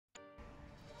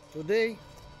Today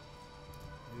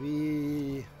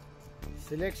we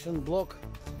selection block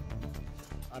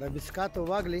Arabescato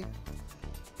Vagli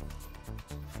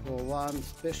for one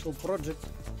special project.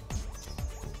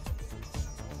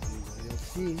 We'll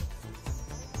see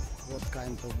what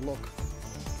kind of block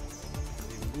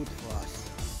is good for us.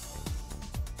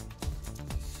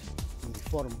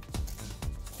 Uniform.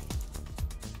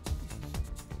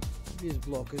 This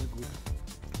block is good.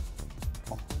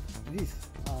 Oh, this?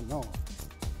 Ah, no.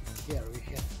 Here we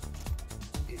have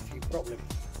a problem.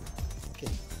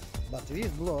 Okay, but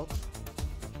this block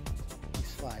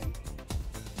is fine.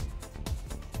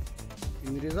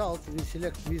 In result, we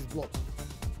select this block.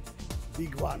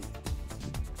 Big one,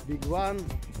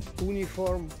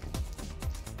 uniform,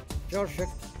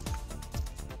 perfect,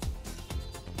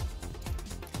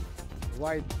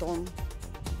 white tone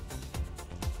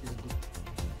is good.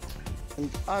 And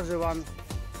other one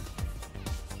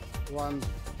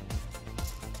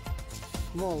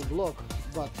small block,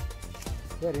 but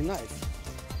very nice.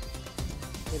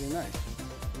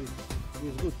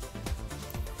 It's good.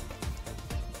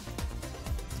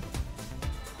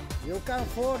 You come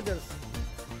for orders,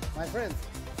 my friends.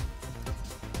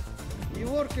 We're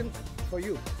working for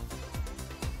you.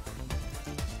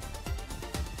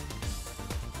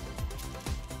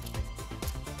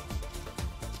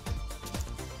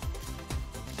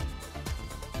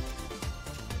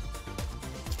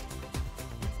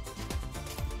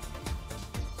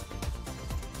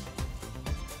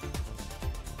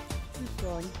 This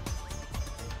one,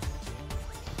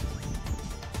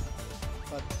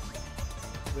 but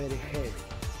very heavy.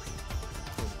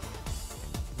 So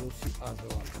we'll see other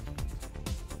one.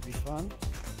 This one,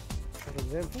 for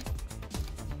example.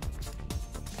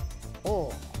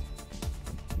 Oh,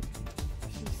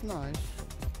 this is nice.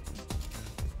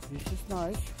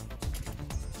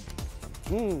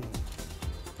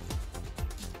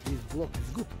 This block is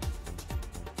good.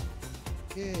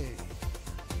 Okay,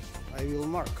 I will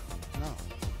mark now.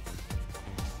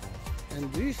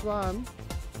 And this one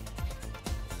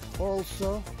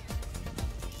also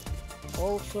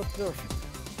perfect.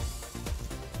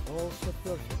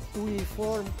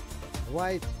 Uniform,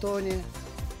 white tone,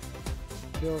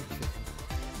 perfect.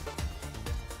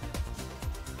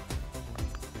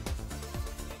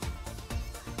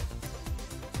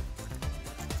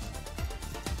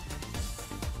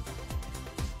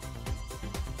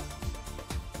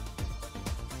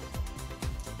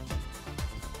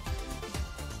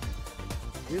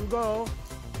 We'll go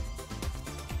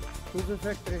to the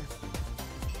factory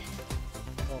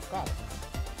for car.